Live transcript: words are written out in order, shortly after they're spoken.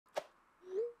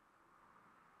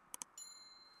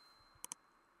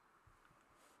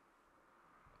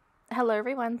Hello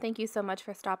everyone, thank you so much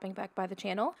for stopping back by the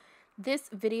channel. This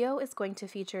video is going to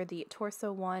feature the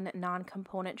Torso 1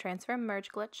 non-component transfer merge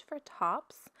glitch for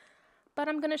tops, but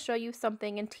I'm going to show you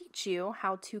something and teach you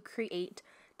how to create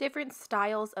different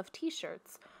styles of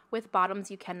t-shirts with bottoms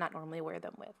you cannot normally wear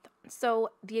them with.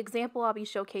 So the example I'll be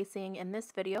showcasing in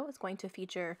this video is going to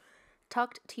feature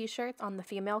tucked t-shirts on the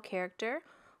female character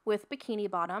with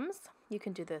bikini bottoms. You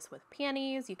can do this with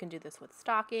panties, you can do this with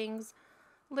stockings,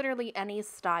 literally any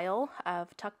style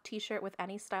of tucked t-shirt with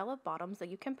any style of bottoms that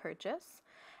you can purchase.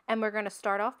 And we're going to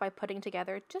start off by putting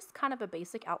together just kind of a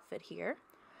basic outfit here.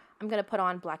 I'm going to put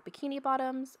on black bikini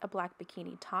bottoms, a black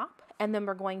bikini top, and then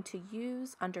we're going to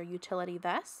use under utility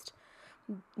vest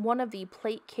one of the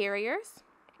plate carriers.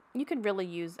 You can really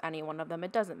use any one of them,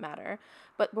 it doesn't matter,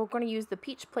 but we're going to use the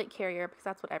peach plate carrier because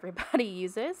that's what everybody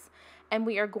uses, and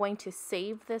we are going to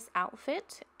save this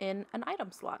outfit in an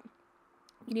item slot.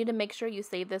 You need to make sure you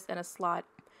save this in a slot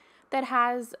that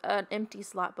has an empty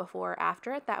slot before or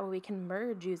after it. That way we can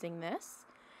merge using this.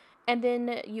 And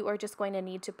then you are just going to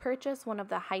need to purchase one of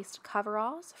the Heist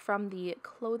Coveralls from the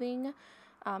clothing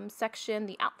section,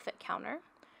 the outfit counter.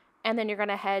 And then you're going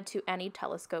to head to any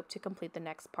telescope to complete the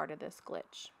next part of this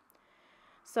glitch.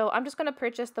 So I'm just going to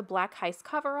purchase the black Heist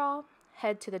Coverall,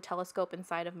 head to the telescope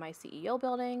inside of my CEO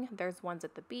building. There's ones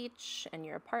at the beach, in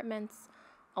your apartments,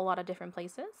 a lot of different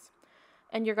places.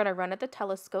 And you're going to run at the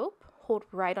telescope, hold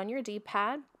right on your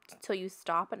D-pad until you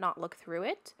stop and not look through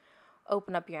it.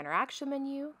 Open up your interaction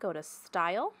menu, go to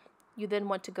Style. You then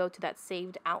want to go to that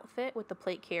saved outfit with the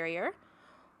plate carrier.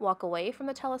 Walk away from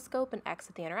the telescope and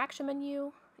exit the interaction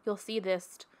menu. You'll see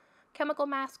this chemical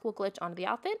mask will glitch onto the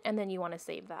outfit, and then you want to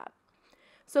save that.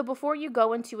 So before you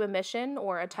go into a mission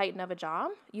or a titan of a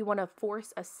job, you want to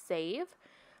force a save.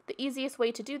 The easiest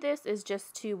way to do this is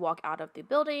just to walk out of the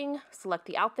building, select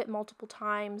the outfit multiple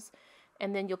times,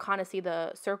 and then you'll kind of see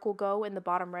the circle go in the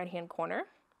bottom right-hand corner.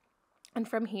 And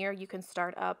from here, you can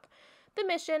start up the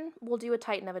mission. We'll do a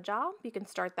titan of a job. You can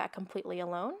start that completely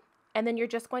alone. And then you're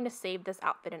just going to save this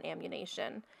outfit in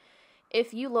Ammunation.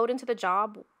 If you load into the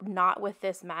job not with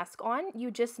this mask on, you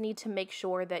just need to make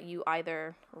sure that you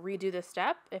either redo the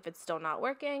step if it's still not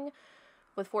working.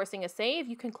 With forcing a save,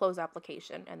 you can close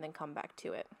application and then come back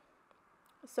to it.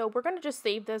 So we're going to just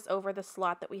save this over the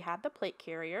slot that we had the plate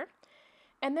carrier.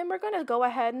 And then we're going to go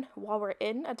ahead while we're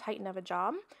in a titan of a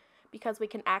job, because we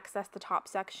can access the top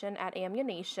section at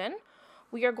Ammunation.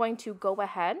 We are going to go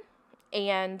ahead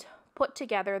and put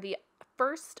together the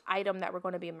first item that we're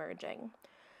going to be merging.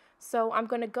 So I'm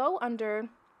going to go under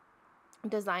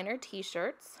designer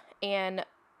t-shirts and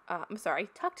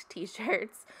tucked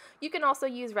t-shirts. You can also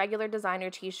use regular designer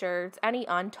t-shirts, any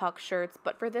untucked shirts,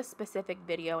 but for this specific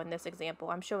video in this example,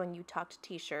 I'm showing you tucked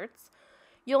t-shirts.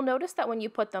 You'll notice that when you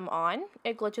put them on,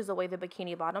 it glitches away the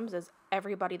bikini bottoms, as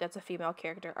everybody that's a female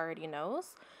character already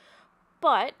knows.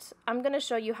 But I'm going to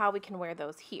show you how we can wear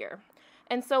those here.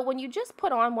 And so when you just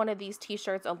put on one of these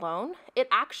t-shirts alone, it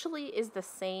actually is the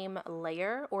same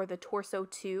layer, or the torso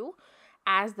 2,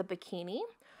 as the bikini.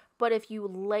 But if you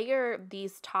layer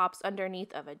these tops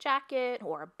underneath of a jacket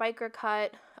or a biker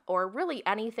cut or really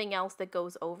anything else that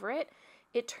goes over it,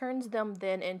 it turns them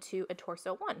then into a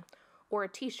torso 1 or a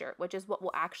t-shirt, which is what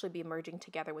will actually be merging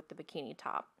together with the bikini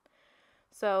top.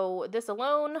 So this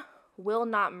alone will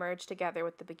not merge together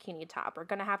with the bikini top. We're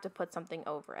going to have to put something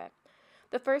over it.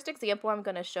 The first example I'm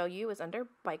going to show you is under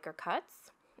biker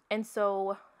cuts. And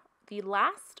so the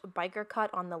last biker cut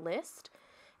on the list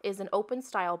is an open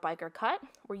style biker cut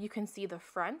where you can see the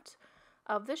front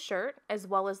of the shirt as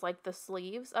well as like the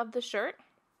sleeves of the shirt.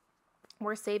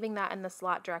 We're saving that in the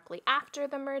slot directly after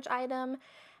the merge item,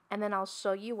 and then I'll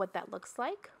show you what that looks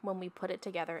like when we put it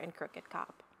together in Crooked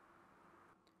Cop.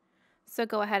 So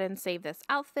go ahead and save this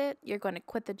outfit. You're going to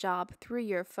quit the job through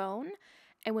your phone,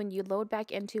 and when you load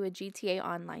back into a GTA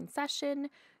Online session,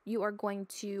 you are going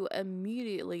to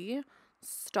immediately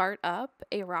start up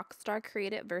a Rockstar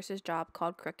Created Versus Job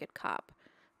called Crooked Cop.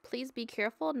 Please be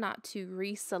careful not to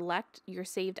reselect your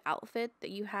saved outfit that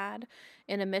you had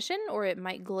in a mission, or it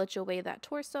might glitch away that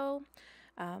torso.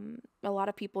 A lot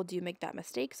of people do make that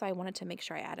mistake, so I wanted to make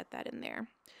sure I added that in there.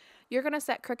 You're going to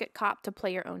set Crooked Cop to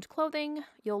player owned clothing.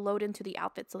 You'll load into the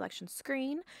outfit selection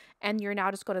screen, and you're now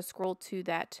just going to scroll to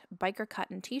that biker cut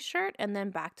and t-shirt and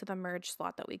then back to the merge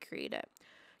slot that we created.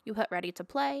 You hit ready to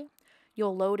play.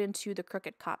 You'll load into the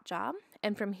Crooked Cop job,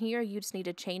 and from here you just need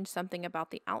to change something about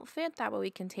the outfit. That way we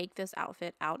can take this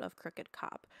outfit out of Crooked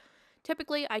Cop.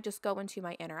 Typically I just go into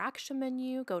my interaction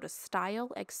menu, go to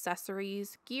Style,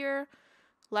 Accessories, Gear,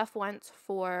 left once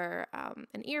for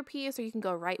an earpiece, or you can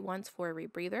go right once for a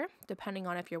rebreather, depending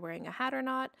on if you're wearing a hat or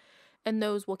not, and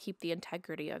those will keep the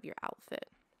integrity of your outfit.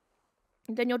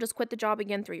 Then you'll just quit the job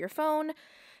again through your phone,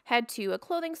 head to a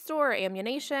clothing store or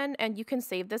Ammunation, and you can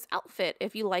save this outfit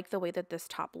if you like the way that this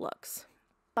top looks.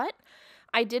 But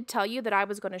I did tell you that I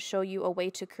was going to show you a way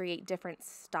to create different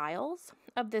styles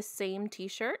of this same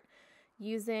t-shirt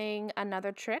using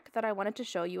another trick that I wanted to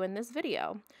show you in this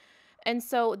video. And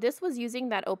so this was using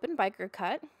that open biker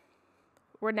cut.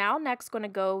 We're now next going to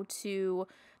go to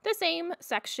the same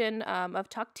section of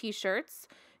tucked t-shirts.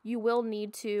 You will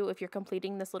need to, if you're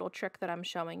completing this little trick that I'm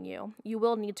showing you, you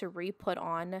will need to re-put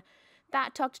on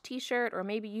that tucked t-shirt, or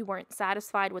maybe you weren't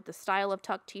satisfied with the style of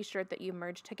tucked t-shirt that you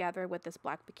merged together with this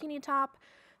black bikini top.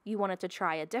 You wanted to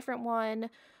try a different one.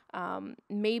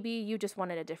 Maybe you just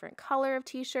wanted a different color of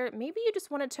t-shirt. Maybe you just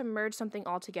wanted to merge something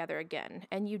all together again,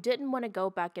 and you didn't want to go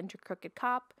back into Crooked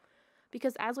Cop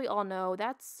because, as we all know,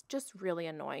 that's just really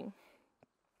annoying.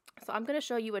 So I'm going to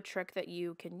show you a trick that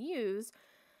you can use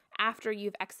after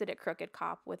you've exited Crooked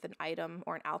Cop with an item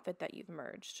or an outfit that you've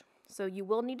merged. So you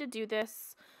will need to do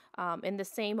this in the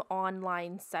same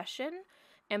online session.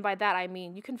 And by that, I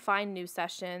mean you can find new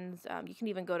sessions. You can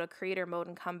even go to creator mode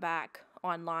and come back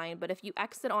online. But if you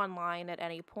exit online at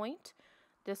any point,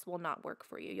 this will not work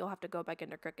for you. You'll have to go back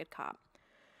into Crooked Cop.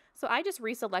 So I just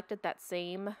reselected that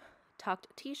same tucked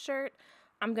t-shirt.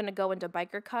 I'm going to go into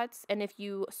biker cuts, and if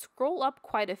you scroll up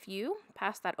quite a few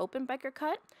past that open biker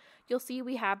cut, you'll see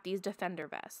we have these defender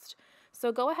vests.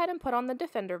 So go ahead and put on the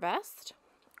defender vest.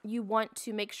 You want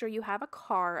to make sure you have a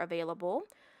car available.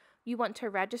 You want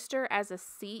to register as a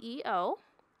CEO.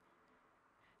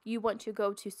 You want to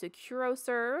go to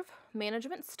SecuroServe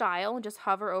Management Style and just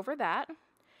hover over that,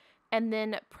 and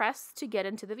then press to get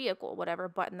into the vehicle, whatever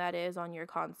button that is on your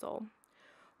console.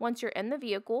 Once you're in the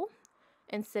vehicle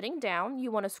and sitting down, you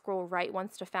want to scroll right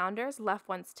once to Founders, left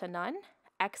once to None,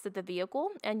 exit the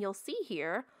vehicle, and you'll see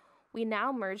here we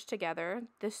now merge together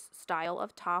this style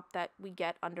of top that we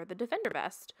get under the defender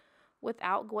vest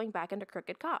without going back into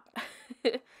Crooked Cop.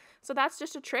 So that's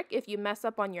just a trick if you mess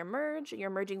up on your merge, you're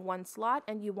merging one slot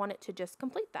and you want it to just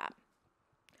complete that.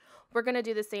 We're going to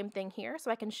do the same thing here,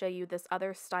 so I can show you this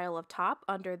other style of top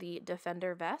under the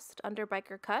defender vest under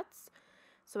biker cuts.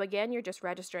 So again, you're just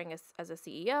registering as a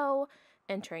CEO,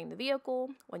 entering the vehicle.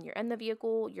 When you're in the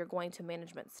vehicle, you're going to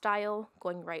management style,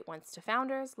 going right once to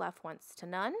Founders, left once to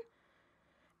None,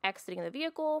 exiting the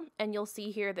vehicle, and you'll see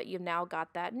here that you've now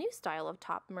got that new style of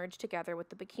top merged together with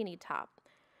the bikini top.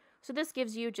 So this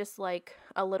gives you just like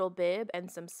a little bib and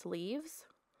some sleeves.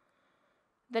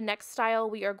 The next style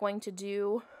we are going to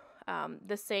do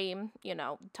the same,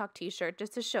 tuck t-shirt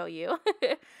just to show you.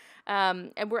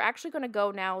 And we're actually going to go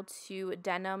now to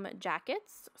denim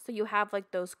jackets. So you have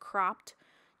like those cropped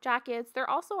jackets. There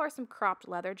also are some cropped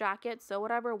leather jackets. So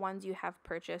whatever ones you have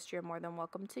purchased, you're more than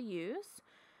welcome to use.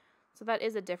 So that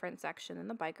is a different section than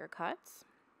the biker cuts.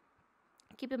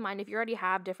 Keep in mind, if you already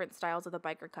have different styles of the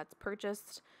biker cuts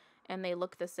purchased and they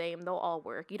look the same, they'll all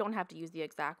work. You don't have to use the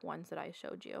exact ones that I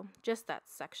showed you, just that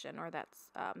section or that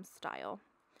style.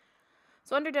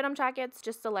 So under denim jackets,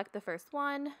 just select the first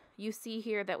one. You see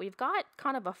here that we've got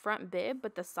kind of a front bib,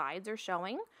 but the sides are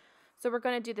showing. So we're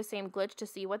going to do the same glitch to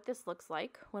see what this looks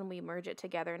like when we merge it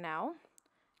together now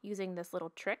using this little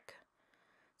trick.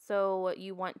 So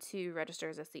you want to register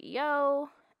as a CEO,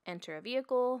 enter a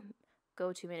vehicle,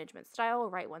 go to management style,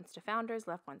 right once to Founders,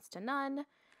 left once to None,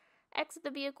 exit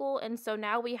the vehicle, and so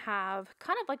now we have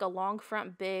kind of like a long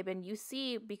front bib, and you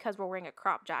see, because we're wearing a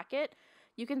crop jacket,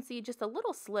 you can see just a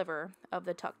little sliver of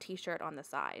the tuck t-shirt on the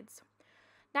sides.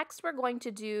 Next, we're going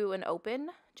to do an open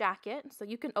jacket. So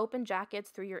you can open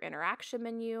jackets through your interaction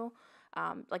menu,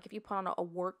 like if you put on a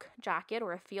work jacket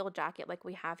or a field jacket like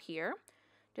we have here,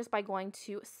 just by going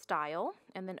to Style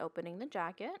and then opening the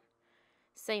jacket.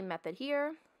 Same method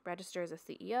here, register as a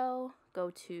CEO, go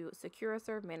to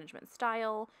SecuroServe Management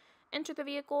Style, enter the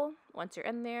vehicle. Once you're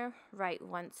in there, right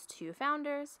once to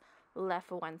Founders,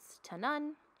 left once to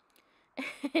None,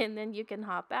 and then you can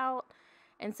hop out.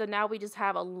 And so now we just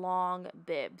have a long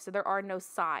bib. So there are no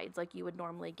sides like you would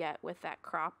normally get with that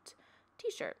cropped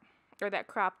t-shirt, or that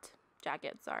cropped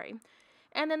jacket, sorry.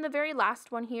 And then the very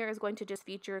last one here is going to just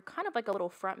feature kind of like a little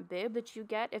front bib that you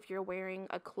get if you're wearing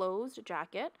a closed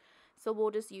jacket. So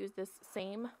we'll just use this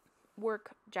same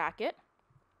work jacket,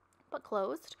 but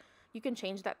closed. You can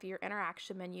change that through your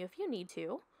interaction menu if you need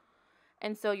to.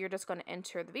 And so you're just going to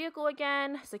enter the vehicle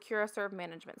again, SecuroServe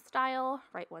Management Style,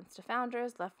 right once to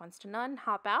Founders, left once to None,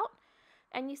 hop out,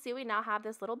 and you see we now have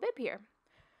this little bib here.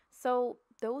 So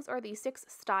those are the 6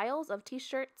 styles of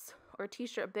t-shirts or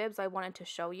t-shirt bibs I wanted to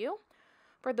show you.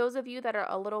 For those of you that are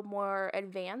a little more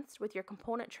advanced with your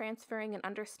component transferring and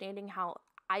understanding how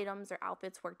items or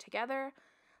outfits work together,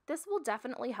 This will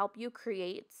definitely help you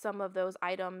create some of those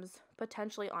items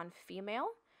potentially on female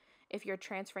if you're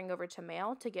transferring over to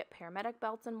male to get paramedic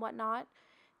belts and whatnot.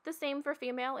 The same for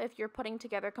female if you're putting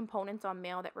together components on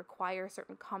male that require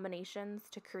certain combinations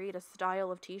to create a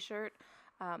style of t-shirt.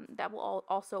 That will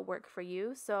also work for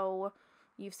you. So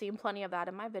you've seen plenty of that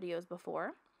in my videos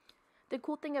before. The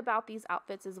cool thing about these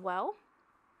outfits as well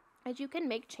is you can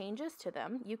make changes to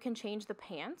them. You can change the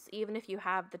pants, even if you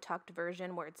have the tucked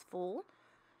version where it's full,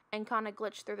 and kind of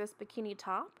glitch through this bikini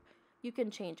top. You can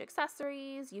change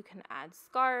accessories, you can add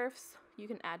scarves, you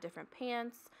can add different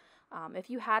pants. If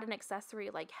you had an accessory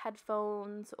like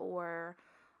headphones or,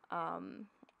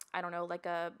 I don't know, like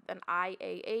an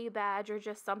IAA badge or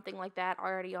just something like that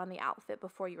already on the outfit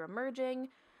before you're merging,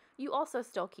 you also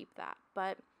still keep that.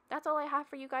 But that's all I have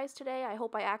for you guys today. I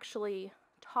hope I actually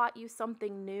taught you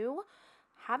something new.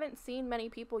 Haven't seen many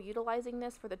people utilizing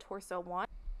this for the Torso 1.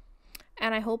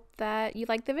 And I hope that you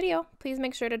liked the video. Please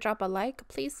make sure to drop a like.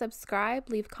 Please subscribe.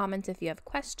 Leave comments if you have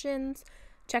questions.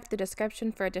 Check the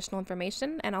description for additional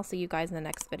information, and I'll see you guys in the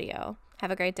next video.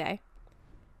 Have a great day.